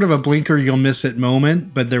 It's sort of a blinker you'll miss it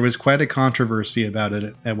moment, but there was quite a controversy about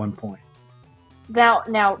it at one point.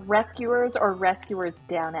 Now, Rescuers or Rescuers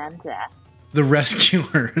Down Under? The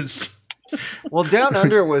Rescuers. Well, Down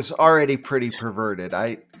Under was already pretty perverted.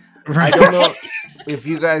 I Right. don't know if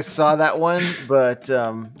you guys saw that one, but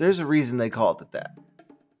there's a reason they called it that.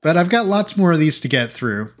 But I've got lots more of these to get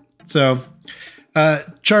through. So,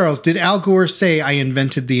 Charles, did Al Gore say I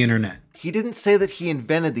invented the internet? He didn't say that he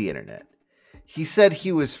invented the internet. He said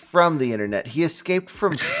he was from the internet. He escaped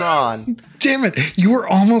from Tron. Damn it, you were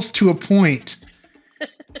almost to a point.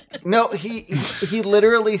 No, he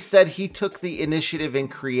literally said he took the initiative in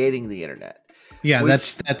creating the internet. Yeah,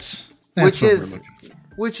 Which- that's which what is we're looking for.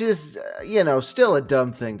 which is still a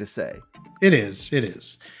dumb thing to say. It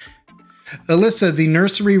is. Alyssa, the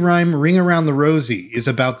nursery rhyme Ring Around the Rosie is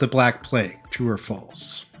about the Black Plague. True or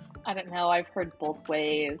false? I don't know. I've heard both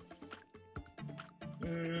ways.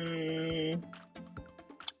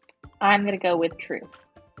 I'm gonna go with true.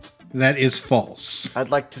 That is false.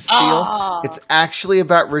 I'd like to steal. Ah. It's actually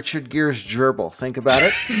about Richard Gere's gerbil. Think about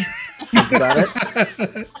it. Think about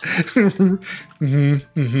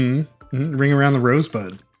it. Ring Around the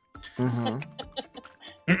Rosebud.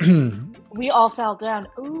 We all fell down.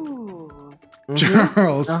 Ooh.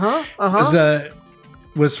 Charles,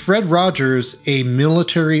 was Fred Rogers a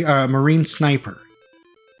military Marine sniper?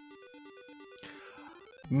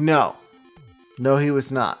 No, he was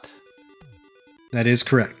not. That is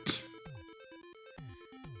correct.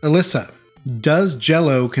 Alyssa, does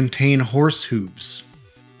Jell-O contain horse hooves?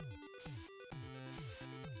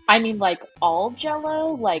 I mean, like all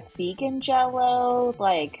Jell-O, like vegan Jell-O,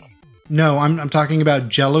 like. No, I'm talking about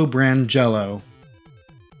Jell-O brand Jell-O.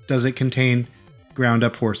 Does it contain ground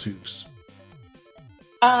up horse hooves?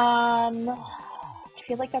 I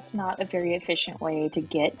feel like that's not a very efficient way to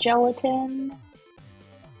get gelatin.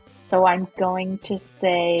 So I'm going to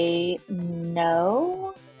say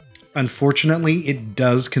no. Unfortunately, it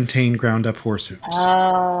does contain ground up horse hooves.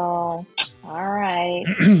 Oh, all right.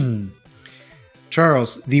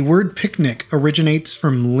 Charles, the word picnic originates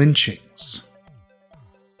from lynchings.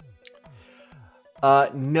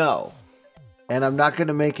 No. And I'm not going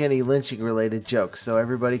to make any lynching related jokes, so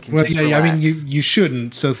everybody can Well, just yeah, I mean, relax. you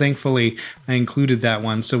shouldn't. So thankfully, I included that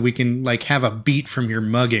one so we can like have a beat from your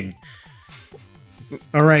mugging.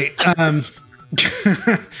 All right,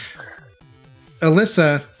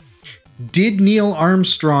 Alyssa, did Neil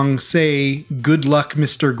Armstrong say "Good luck,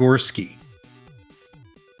 Mr. Gorski"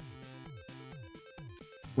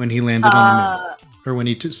 when he landed on the moon, or when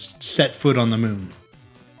he set foot on the moon?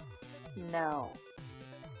 No.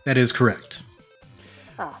 That is correct.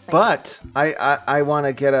 Oh, But I want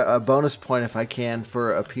to get a bonus point if I can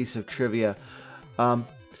for a piece of trivia. Mr.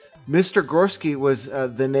 Gorski was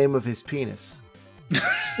the name of his penis.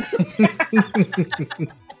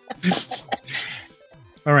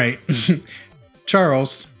 All right,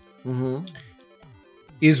 Charles, Mm-hmm.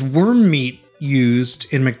 is worm meat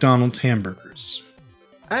used in McDonald's hamburgers?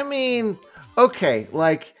 I mean, okay,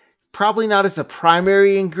 like probably not as a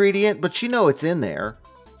primary ingredient, but it's in there.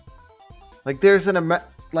 Like there's an amount.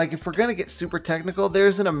 Like if we're gonna get super technical,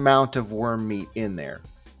 there's an amount of worm meat in there.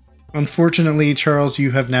 Unfortunately, Charles,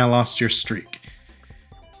 you have now lost your streak.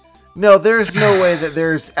 No, there's no way that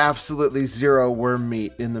there's absolutely zero worm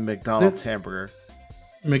meat in the McDonald's hamburger.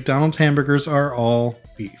 McDonald's hamburgers are all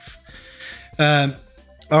beef.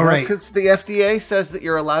 All right. Because the FDA says that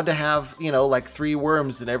you're allowed to have, like 3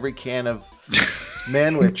 worms in every can of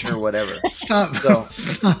Manwich or whatever. Stop. So-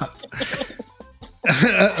 Stop.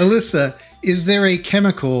 Alyssa, is there a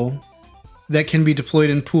chemical that can be deployed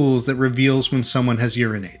in pools that reveals when someone has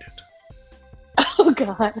urinated? Oh,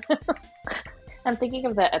 God. I'm thinking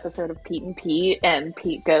of that episode of Pete, and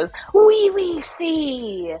Pete goes, "Wee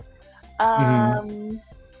see." I'm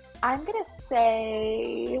gonna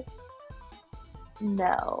say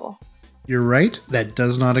no. You're right. That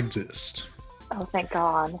does not exist. Oh, thank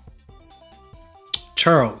God.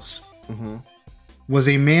 Charles, Mm-hmm. was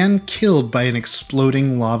a man killed by an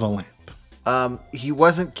exploding lava lamp? He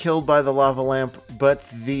wasn't killed by the lava lamp, but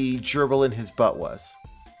the gerbil in his butt was.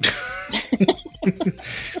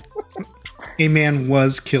 A man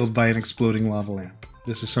was killed by an exploding lava lamp.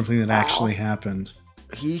 This is something that actually happened.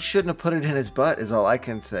 he shouldn't have put it in his butt. Is all I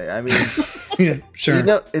can say. I mean, Yeah, sure. you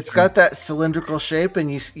know, it's got that cylindrical shape,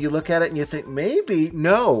 and you look at it and you think maybe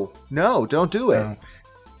no, don't do it. No.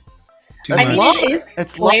 Too I mean, much. it is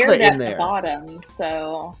It's flared lava at in the there. bottom,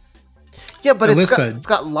 so Yeah, but Alyssa. it's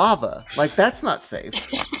got lava. Like, that's not safe.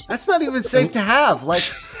 That's not even safe to have. Like,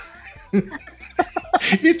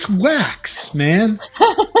 It's wax, man.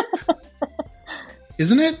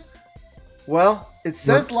 Isn't it? well, it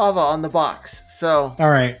says lava on the box, so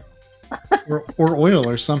All right. Or oil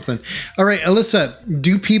or something. All right, Alyssa,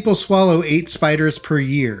 do people swallow 8 spiders per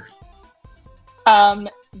year?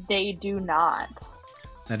 they do not.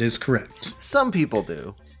 That is correct. some people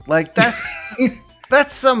do. Like, that's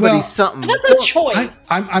somebody's Well, something. That's a choice.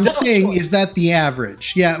 I'm saying, is that the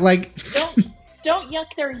average? Yeah, like, Don't yuck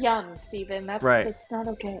their young, Stephen. That's not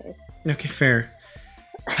okay. okay, fair.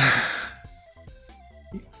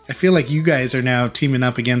 I feel like you guys are now teaming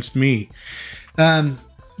up against me.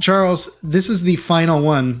 Charles, this is the final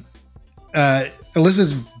one.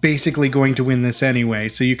 Alyssa's basically going to win this anyway,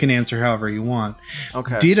 so you can answer however you want.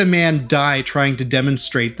 Okay. Did a man die trying to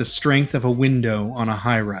demonstrate the strength of a window on a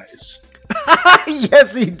high-rise?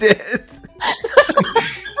 Yes, he did.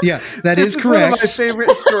 Yeah, that This is one of correct. my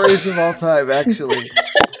favorite stories of all time, actually.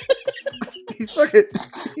 He fucking.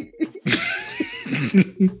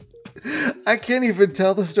 I can't even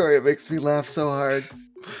tell the story. It makes me laugh so hard.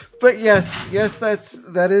 But yes,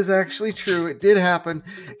 that is actually true. It did happen.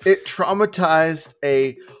 It traumatized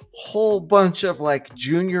a whole bunch of like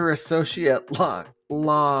junior associate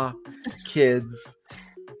law kids.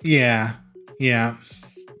 Yeah. Yeah.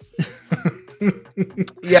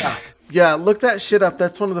 Look that shit up.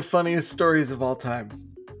 That's one of the funniest stories of all time.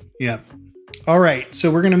 Yeah. All right.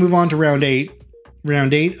 So we're going to move on to round 8.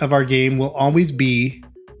 Round 8 of our game will always be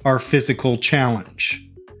our physical challenge.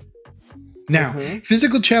 Now,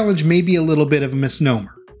 physical challenge may be a little bit of a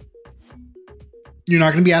misnomer. You're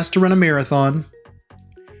not going to be asked to run a marathon,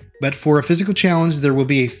 but for a physical challenge, there will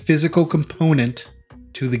be a physical component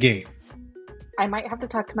to the game. I might have to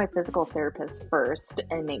talk to my physical therapist first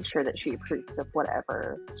and make sure that she approves of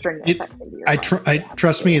whatever strenuous activity you're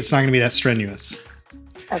Trust me, it's not going to be that strenuous.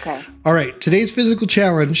 Okay. All right. Today's physical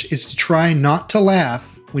challenge is to try not to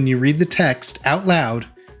laugh when you read the text out loud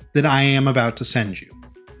that I am about to send you.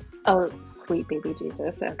 Oh, sweet baby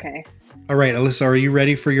Jesus. Okay. All right, Alyssa, are you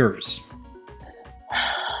ready for yours?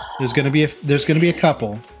 There's going to be a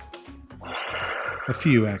couple. A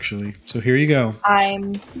few, actually. So here you go.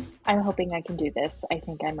 I'm hoping I can do this. I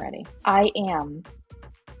think I'm ready. I am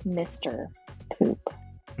Mr. Poop.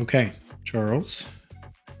 Okay, Charles.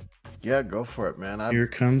 Yeah, go for it, man. Here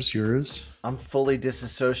comes yours. I'm fully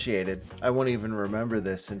disassociated. I won't even remember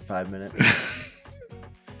this in 5 minutes.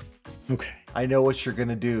 Okay. I know what you're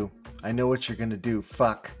gonna do. Fuck. I know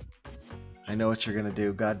what you're gonna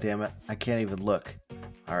do. God damn it. I can't even look.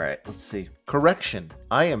 All right, let's see. Correction.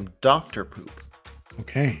 I am Dr. Poop.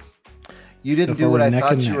 Okay. You didn't do what I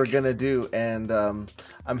thought you were gonna do, and I'm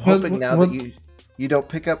hoping that you don't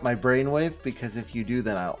pick up my brainwave, because if you do,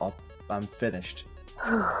 then I'm finished.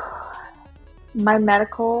 My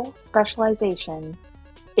medical specialization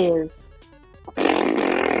is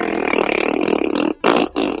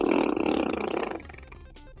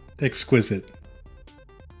Exquisite.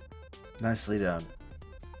 Nicely done.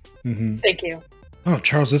 Mm-hmm. Thank you. Oh,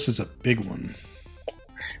 Charles, this is a big one.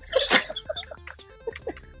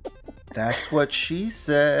 That's what she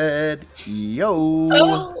said. Yo.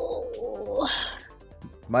 Oh.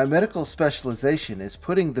 My medical specialization is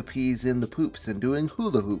putting the peas in the poops and doing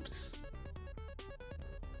hula hoops.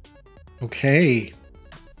 Okay.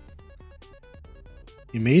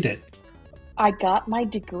 You made it. I got my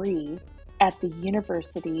degree at the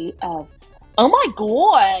University of... Oh my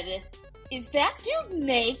god! Is that dude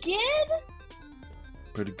naked?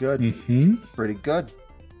 Pretty good. Mm-hmm. Pretty good.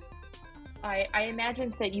 I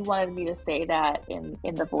imagined that you wanted me to say that in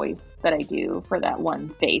the voice that I do for that one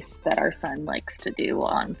face that our son likes to do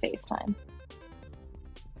on FaceTime.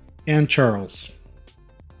 And Charles.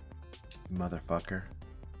 Motherfucker.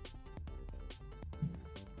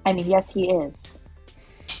 I mean, yes, he is.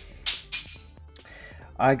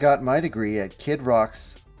 I got my degree at Kid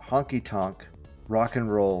Rock's Honky Tonk Rock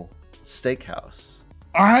and Roll Steakhouse.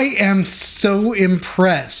 I am so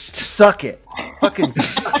impressed. Suck it. Fucking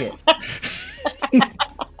suck it.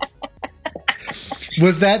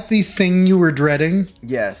 Was that the thing you were dreading?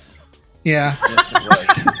 Yes. Yeah. Yes, it was.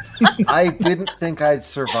 I didn't think I'd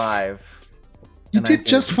survive. You and I did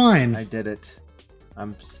just fine. I did it.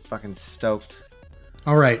 I'm fucking stoked.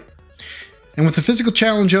 All right. And with the physical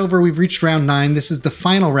challenge over, we've reached round 9. This is the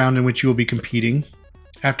final round in which you will be competing.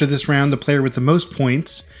 After this round, the player with the most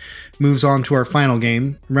points moves on to our final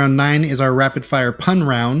game. Round 9 is our rapid fire pun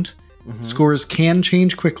round. Scores can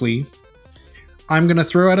change quickly. I'm going to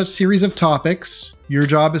throw out a series of topics. Your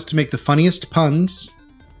job is to make the funniest puns.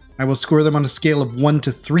 I will score them on a scale of 1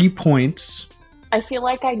 to 3 points. I feel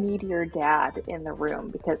like I need your dad in the room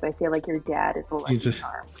because I feel like your dad is a lucky Need to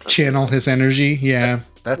charm. channel his energy. Yeah.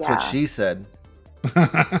 That's what she said.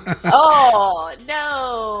 Oh,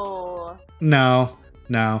 no.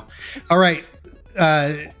 No. All right.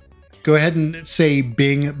 Go ahead and say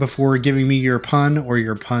Bing before giving me your pun, or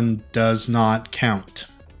your pun does not count.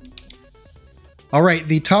 All right.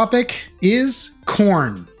 The topic is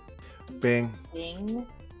corn. Bing. Bing.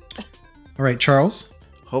 All right, Charles.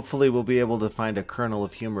 Hopefully we'll be able to find a kernel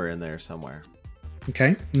of humor in there somewhere.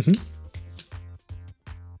 Okay.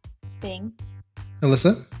 Bing.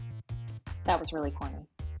 Alyssa. That was really corny.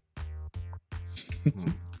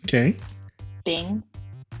 Okay. Bing.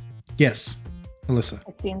 Yes. Alyssa.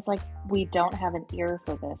 It seems like we don't have an ear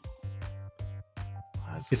for this.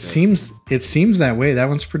 That's It good. seems that way. That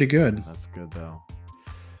one's pretty good. That's good though.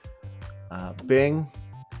 Bing.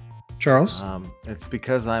 Charles. It's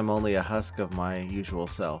because I'm only a husk of my usual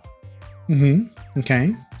self.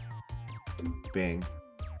 Okay. Bing.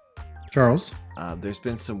 Charles. There's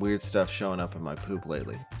been some weird stuff showing up in my poop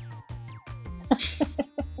lately.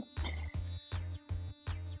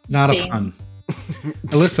 Not Bing. a pun.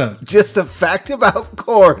 Alyssa. Just a fact about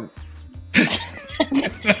corn.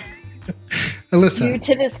 Alyssa.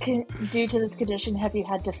 Due to this condition, have you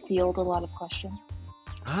had to field a lot of questions?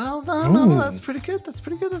 Oh, no, that's pretty good. That's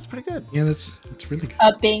pretty good. Yeah, that's really good.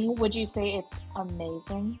 Bing, would you say it's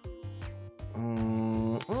amazing?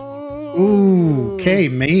 Ooh, okay,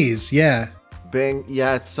 maze, yeah. Bing,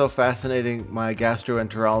 yeah, it's so fascinating. My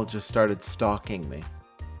gastroenterologist started stalking me.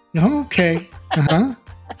 Okay.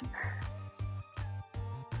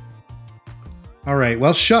 All right.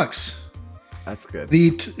 Well, shucks. That's good.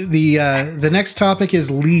 The next topic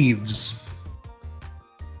is leaves.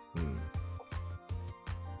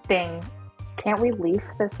 Bing, can't we leave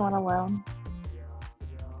this one alone?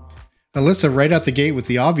 Alyssa, right out the gate with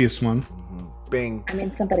the obvious one. Bing, I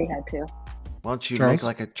mean, somebody had to. why don't you Charles? make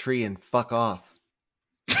like a tree and fuck off?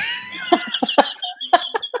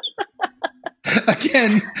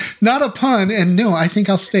 Again, not a pun, and no, I think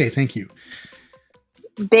I'll stay. Thank you.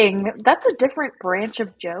 Bing, that's a different branch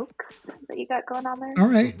of jokes that you got going on there. All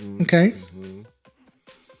right. Okay.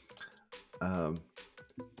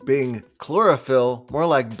 Bing, chlorophyll, more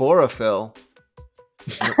like borophyll.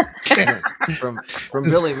 from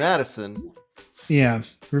Billy Madison. Yeah,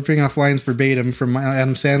 ripping off lines verbatim from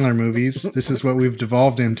Adam Sandler movies. This is what we've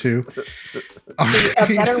devolved into. A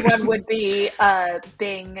better one would be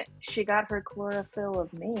Bing, she got her chlorophyll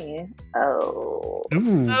of me. Oh.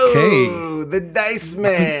 Ooh, okay. Oh, the Dice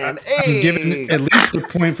Man. Hey. I'm giving at least a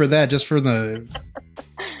point for that, just for the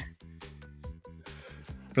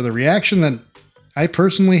reaction that I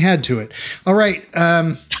personally had to it. All right.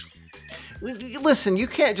 Listen, you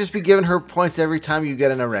can't just be giving her points every time you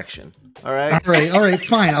get an erection. All right? All right,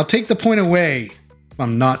 fine. I'll take the point away.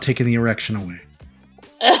 I'm not taking the erection away.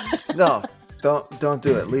 No, don't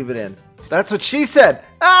do it. Leave it in. That's what she said.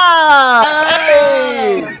 Ah!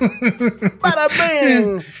 Hey! Bada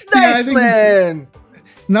bing! I Dice think Man!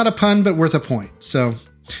 Not a pun, but worth a point. So,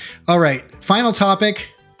 all right. Final topic,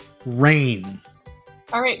 rain.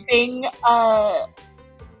 All right, Bing, I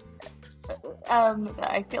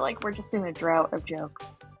feel like we're just in a drought of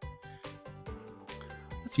jokes.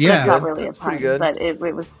 Yeah. Not really That's a pun, pretty good. but it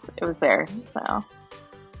was there. So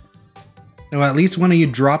Well, at least one of you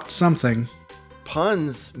dropped something.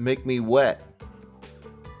 Puns make me wet.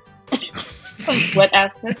 wet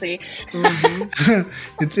ass pussy.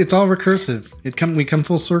 It's all recursive. We come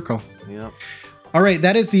full circle. Yep. All right,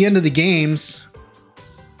 that is the end of the games.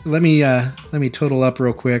 Let me total up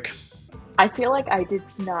real quick. I feel like I did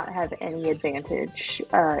not have any advantage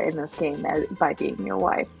in this game by being your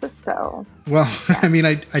wife. So, Well, I mean,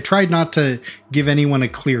 I tried not to give anyone a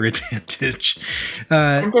clear advantage.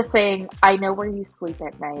 I'm just saying, I know where you sleep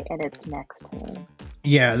at night, and it's next to me.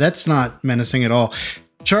 Yeah, that's not menacing at all.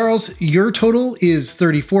 Charles, your total is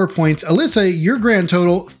 34 points. Alyssa, your grand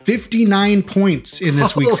total, 59 points in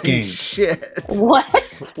this week's Holy game. shit. What?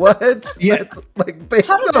 What? Yeah. That's like based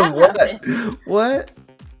How did on that what? happen? What?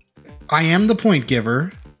 I am the point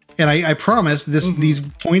giver, and I promise these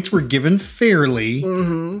points were given fairly,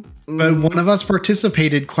 but one of us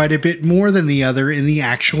participated quite a bit more than the other in the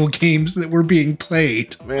actual games that were being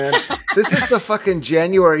played. Man, this is the fucking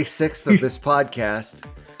January 6th of this podcast.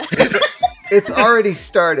 It's already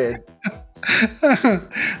started.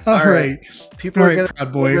 All right. People All are right, going to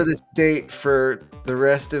proud boy. remember this date for the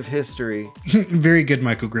rest of history. Very good,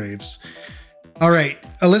 Michael Graves. All right,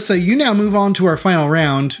 Alyssa, you now move on to our final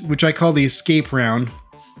round, which I call the escape round.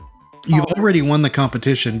 You've already won the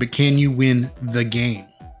competition, but can you win the game?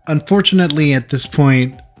 Unfortunately, at this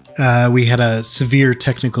point, we had a severe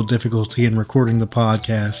technical difficulty in recording the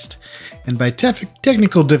podcast. And by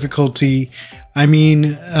technical difficulty, I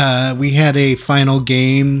mean we had a final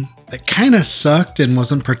game that kind of sucked and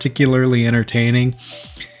wasn't particularly entertaining.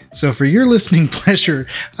 So for your listening pleasure,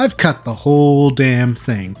 I've cut the whole damn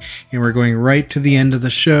thing. And we're going right to the end of the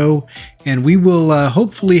show. And we will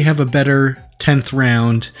hopefully have a better 10th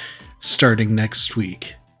round starting next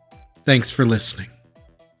week. Thanks for listening.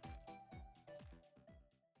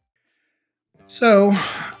 So,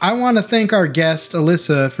 I want to thank our guest,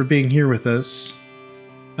 Alyssa, for being here with us.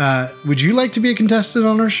 Would you like to be a contestant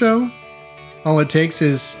on our show? All it takes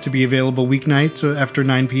is to be available weeknights after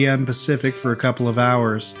 9 p.m. Pacific for a couple of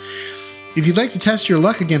hours. If you'd like to test your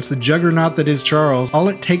luck against the juggernaut that is Charles, all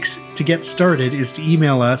it takes to get started is to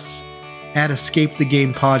email us at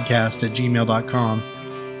escapethegamepodcast@gmail.com.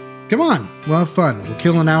 Come on, we'll have fun. We'll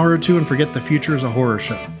kill an hour or two and forget the future is a horror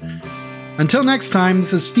show. Until next time,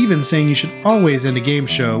 this is Steven saying you should always end a game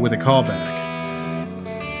show with a callback.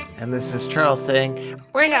 And this is Charles saying,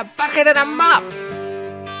 bring a bucket and a mop.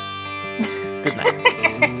 Good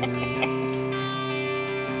night.